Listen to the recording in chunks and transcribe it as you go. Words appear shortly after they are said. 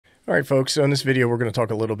All right, folks, so in this video, we're going to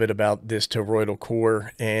talk a little bit about this toroidal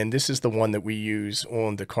core, and this is the one that we use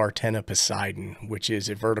on the CaHRtenna Poseidon, which is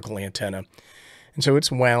a vertical antenna. And so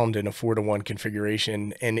it's wound in a 4-to-1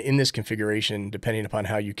 configuration, and in this configuration, depending upon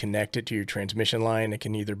how you connect it to your transmission line, it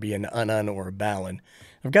can either be an UnUn or a Balun.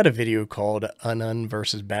 I've got a video called UnUn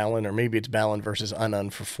versus Balun, or maybe it's Balun versus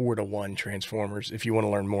UnUn for 4-to-1 transformers, if you want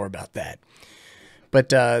to learn more about that. But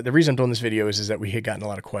the reason I'm doing this video is that we had gotten a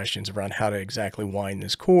lot of questions around how to exactly wind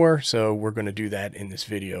this core, so we're going to do that in this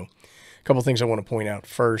video. A couple things I want to point out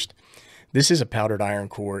first. This is a powdered iron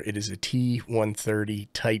core. It is a T130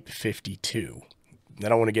 Type 52. I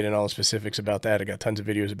don't want to get into all the specifics about that. I got tons of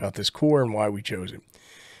videos about this core and why we chose it.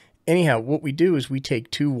 Anyhow, what we do is we take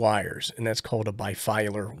two wires, and that's called a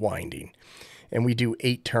bifilar winding. And we do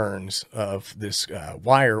 8 turns of this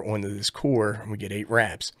wire onto this core, and we get 8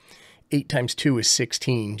 wraps. 8 times 2 is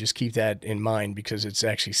 16. Just keep that in mind because it's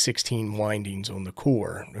actually 16 windings on the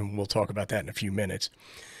core, and we'll talk about that in a few minutes.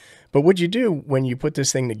 But what you do when you put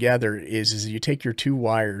this thing together is you take your 2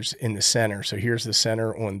 wires in the center. So here's the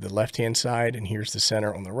center on the left-hand side, and here's the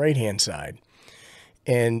center on the right-hand side.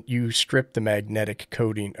 And you strip the magnetic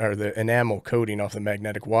coating, or the enamel coating off the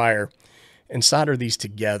magnetic wire, and solder these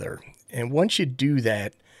together. And once you do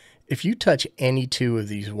that, if you touch any 2 of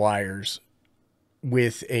these wires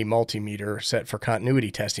with a multimeter set for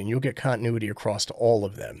continuity testing, you'll get continuity across to all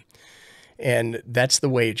of them. And that's the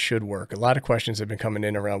way it should work. A lot of questions have been coming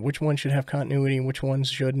in around which ones should have continuity and which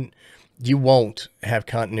ones shouldn't. You won't have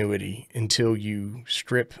continuity until you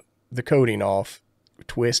strip the coating off,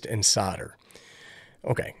 twist, and solder.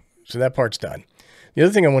 Okay, so that part's done. The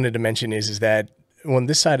other thing I wanted to mention is that on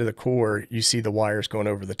this side of the core, you see the wires going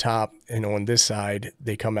over the top, and on this side,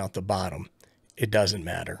 they come out the bottom. It doesn't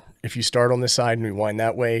matter. If you start on this side and we wind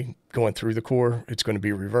that way, going through the core, it's going to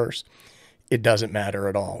be reversed. It doesn't matter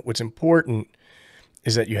at all. What's important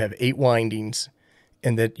is that you have 8 windings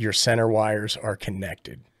and that your center wires are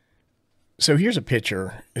connected. So here's a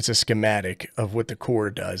picture. It's a schematic of what the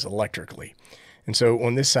core does electrically. And so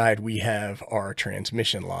on this side, we have our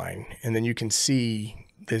transmission line. And then you can see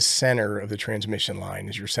this center of the transmission line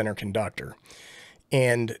is your center conductor.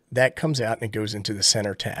 And that comes out and it goes into the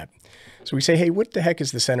center tap. So we say, hey, what the heck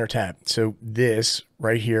is the center tap? So this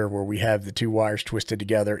right here where we have the 2 wires twisted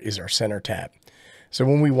together is our center tap. So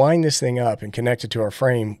when we wind this thing up and connect it to our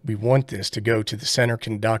frame, we want this to go to the center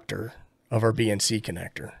conductor of our BNC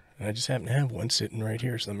connector. And I just happen to have one sitting right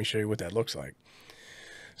here, so let me show you what that looks like.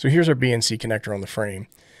 So here's our BNC connector on the frame,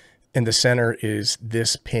 and the center is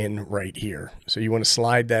this pin right here. So you want to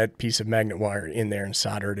slide that piece of magnet wire in there and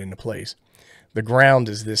solder it into place. The ground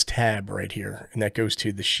is this tab right here, and that goes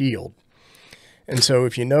to the shield. And so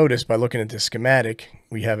if you notice by looking at this schematic,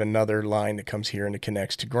 we have another line that comes here and it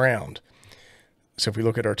connects to ground. So if we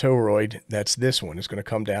look at our toroid, that's this one. It's going to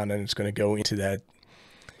come down and it's going to go into that.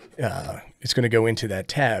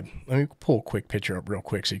 Tab. Let me pull a quick picture up real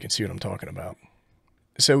quick so you can see what I'm talking about.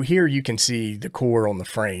 So here you can see the core on the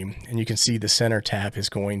frame, and you can see the center tap is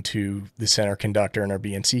going to the center conductor and our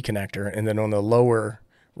BNC connector. And then on the lower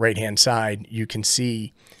right-hand side, you can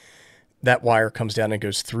see that wire comes down and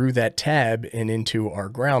goes through that tab and into our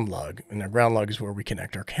ground lug. And our ground lug is where we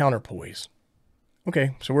connect our counterpoise.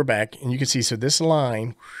 Okay, so we're back, and you can see, so this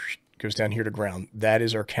line goes down here to ground. That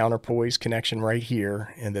is our counterpoise connection right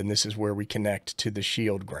here, and then this is where we connect to the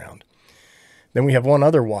shield ground. Then we have one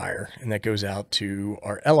other wire, and that goes out to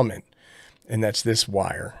our element, and that's this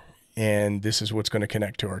wire. And this is what's going to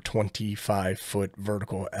connect to our 25-foot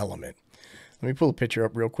vertical element. Let me pull a picture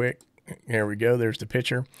up real quick. There we go. There's the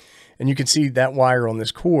picture. And you can see that wire on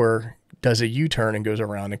this core does a U-turn and goes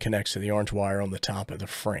around and connects to the orange wire on the top of the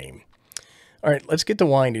frame. All right, let's get the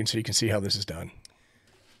winding so you can see how this is done.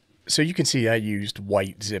 So you can see I used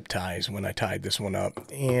white zip ties when I tied this one up,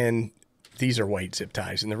 and these are white zip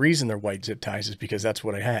ties. And the reason they're white zip ties is because that's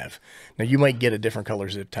what I have. Now you might get a different color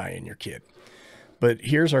zip tie in your kit, but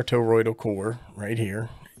here's our toroidal core right here.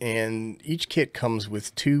 And each kit comes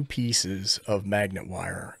with 2 pieces of magnet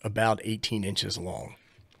wire about 18 inches long.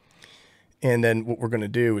 And then what we're going to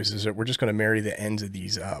do is that we're just going to marry the ends of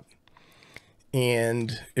these up.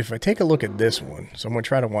 And if I take a look at this one, so I'm going to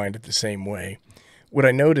try to wind it the same way. What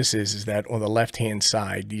I notice is that on the left-hand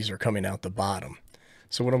side, these are coming out the bottom.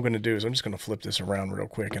 So what I'm going to do is I'm just going to flip this around real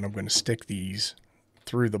quick, and I'm going to stick these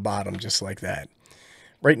through the bottom just like that.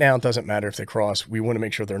 Right now, it doesn't matter if they cross. We want to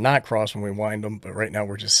make sure they're not crossed when we wind them, but right now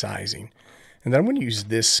we're just sizing. And then I'm going to use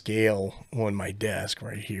this scale on my desk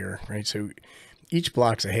right here, right? So each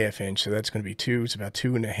block's a 1/2 inch, so that's going to be 2. It's about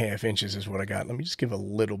 2.5 inches is what I got. Let me just give a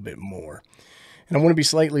little bit more. And I want to be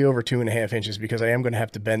slightly over 2.5 inches because I am going to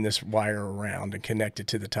have to bend this wire around and connect it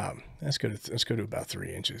to the top. Let's go to about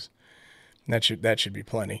 3 inches. That should be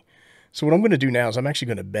plenty. So what I'm going to do now is I'm actually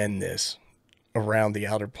going to bend this around the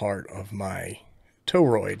outer part of my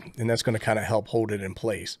toroid, and that's going to kind of help hold it in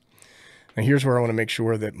place. Now here's where I want to make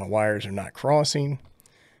sure that my wires are not crossing.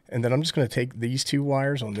 And then I'm just going to take these 2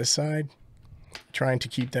 wires on this side, trying to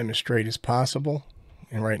keep them as straight as possible.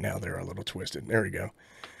 And right now they're a little twisted. There we go.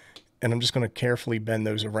 And I'm just going to carefully bend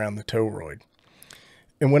those around the toroid.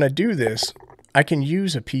 And when I do this, I can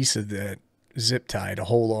use a piece of that zip tie to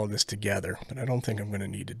hold all this together, but I don't think I'm going to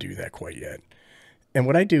need to do that quite yet. And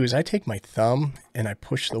what I do is I take my thumb and I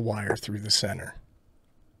push the wire through the center.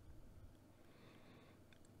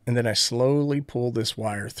 And then I slowly pull this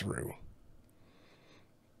wire through.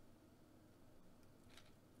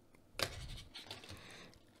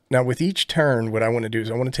 Now with each turn, what I want to do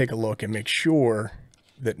is I want to take a look and make sure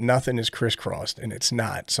that nothing is crisscrossed, and it's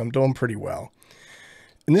not. So I'm doing pretty well.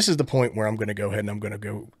 And this is the point where I'm going to go ahead and I'm going to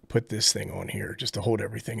go put this thing on here just to hold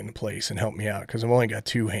everything in place and help me out, because I've only got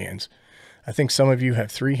 2 hands. I think some of you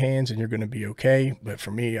have 3 hands and you're going to be okay, but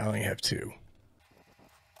for me, I only have 2.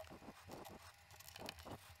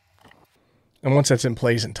 And once that's in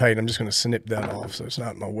place and tight, I'm just going to snip that off so it's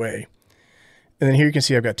not in my way. And then here you can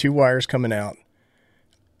see I've got 2 wires coming out.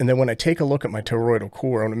 And then when I take a look at my toroidal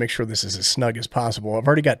core, I want to make sure this is as snug as possible. I've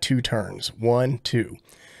already got 2 turns. 1, 2.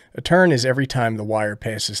 A turn is every time the wire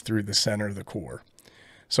passes through the center of the core.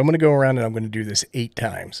 So I'm going to go around and I'm going to do this 8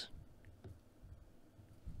 times.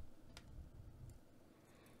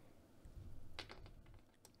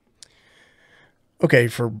 Okay,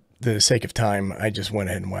 for the sake of time, I just went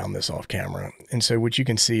ahead and wound this off camera. And so what you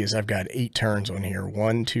can see is I've got 8 turns on here.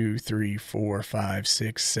 1, 2, 3, 4, 5,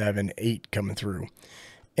 6, 7, 8 coming through.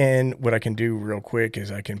 And what I can do real quick is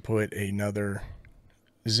I can put another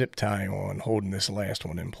zip tie on, holding this last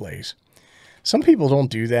one in place. Some people don't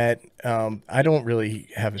do that. I don't really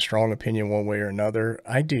have a strong opinion one way or another.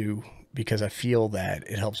 I do because I feel that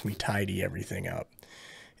it helps me tidy everything up.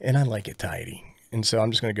 And I like it tidy. And so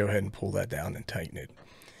I'm just going to go ahead and pull that down and tighten it.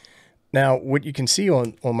 Now, what you can see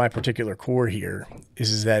on my particular core here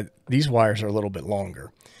is that these wires are a little bit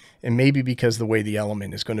longer. And maybe because the way the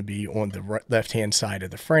element is going to be on the left-hand side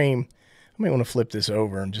of the frame, I might want to flip this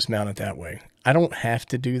over and just mount it that way. I don't have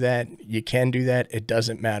to do that. You can do that. It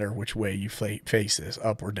doesn't matter which way you face this,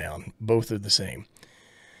 up or down. Both are the same.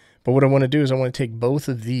 But what I want to do is I want to take both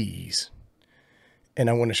of these and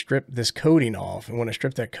I want to strip this coating off. And when I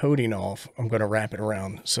strip that coating off, I'm going to wrap it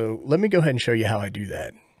around. So let me go ahead and show you how I do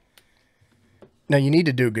that. Now you need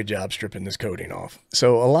to do a good job stripping this coating off.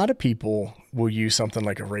 So a lot of people will use something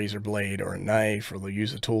like a razor blade or a knife, or they'll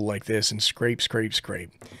use a tool like this and scrape, scrape,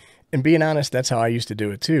 scrape. And being honest, that's how I used to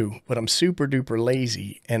do it too. But I'm super duper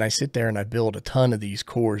lazy and I sit there and I build a ton of these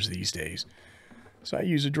cores these days. So I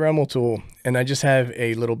use a Dremel tool and I just have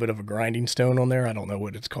a little bit of a grinding stone on there. I don't know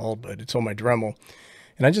what it's called, but it's on my Dremel.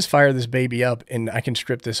 And I just fire this baby up and I can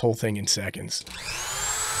strip this whole thing in seconds.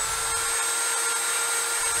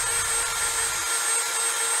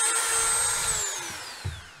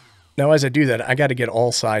 Now, as I do that, I got to get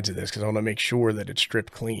all sides of this because I want to make sure that it's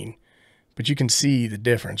stripped clean. But you can see the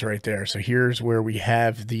difference right there. So here's where we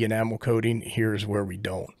have the enamel coating. Here's where we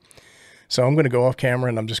don't. So I'm going to go off camera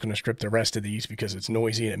and I'm just going to strip the rest of these because it's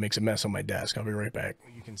noisy and it makes a mess on my desk. I'll be right back.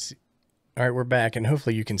 You can see. All right, we're back, and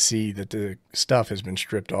hopefully you can see that the stuff has been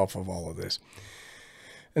stripped off of all of this.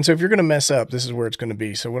 And so if you're going to mess up, this is where it's going to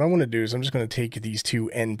be. So what I want to do is I'm just going to take these 2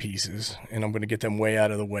 end pieces and I'm going to get them way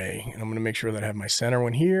out of the way. And I'm going to make sure that I have my center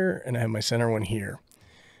one here and I have my center one here.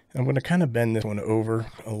 And I'm going to kind of bend this one over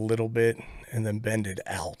a little bit and then bend it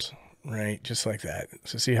out, right? Just like that.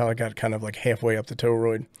 So see how I got kind of like halfway up the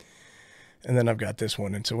toroid? And then I've got this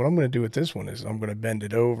one. And so what I'm going to do with this one is I'm going to bend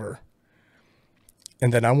it over.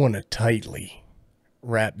 And then I want to tightly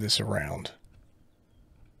wrap this around.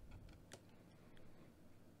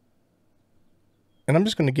 And I'm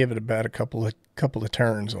just going to give it about a couple of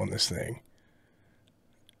turns on this thing.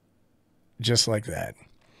 Just like that.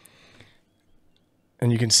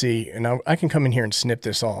 And you can see, and I can come in here and snip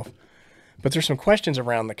this off. But there's some questions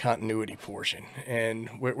around the continuity portion and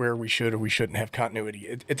where we should or we shouldn't have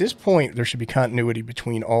continuity. At this point, there should be continuity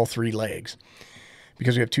between all 3 legs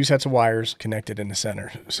because we have 2 sets of wires connected in the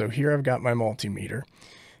center. So here I've got my multimeter,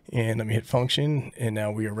 and let me hit function, and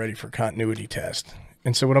now we are ready for continuity test.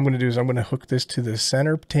 And so what I'm going to do is I'm going to hook this to the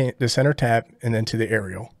center tap and then to the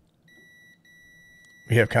aerial.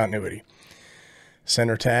 We have continuity.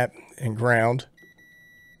 Center tap and ground,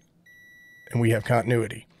 and we have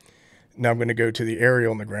continuity. Now I'm going to go to the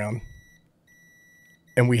aerial and the ground,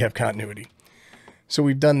 and we have continuity. So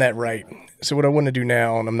we've done that right. So what I want to do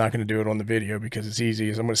now, and I'm not going to do it on the video because it's easy,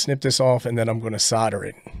 is I'm going to snip this off and then I'm going to solder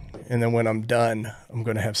it. And then when I'm done, I'm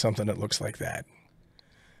going to have something that looks like that.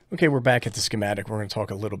 Okay, we're back at the schematic. We're going to talk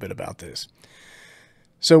a little bit about this.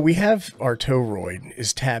 So we have our toroid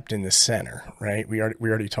is tapped in the center, right? We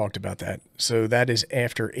already talked about that. So that is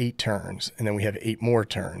after 8 turns, and then we have 8 more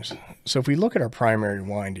turns. So if we look at our primary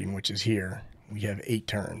winding, which is here, we have 8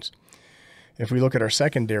 turns. If we look at our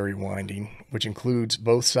secondary winding, which includes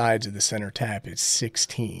both sides of the center tap, it's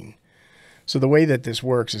 16. So the way that this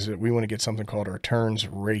works is that we want to get something called our turns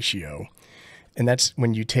ratio. And that's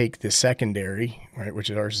when you take the secondary, right,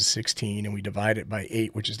 which ours is 16, and we divide it by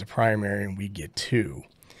 8, which is the primary, and we get 2.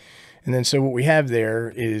 And then so what we have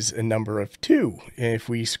there is a number of 2. And if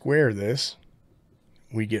we square this,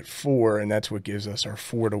 we get 4, and that's what gives us our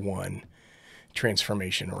 4-to-1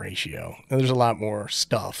 transformation ratio. Now there's a lot more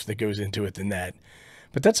stuff that goes into it than that,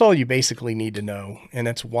 but that's all you basically need to know, and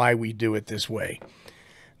that's why we do it this way.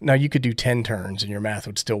 Now you could do 10 turns and your math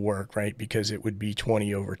would still work, right? Because it would be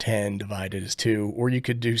 20 over 10 divided as 2, or you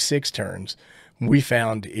could do 6 turns. We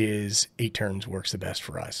found is 8 turns works the best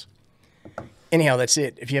for us. Anyhow, that's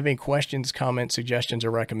it. If you have any questions, comments, suggestions,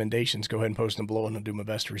 or recommendations, go ahead and post them below and I'll do my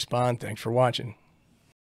best to respond. Thanks for watching.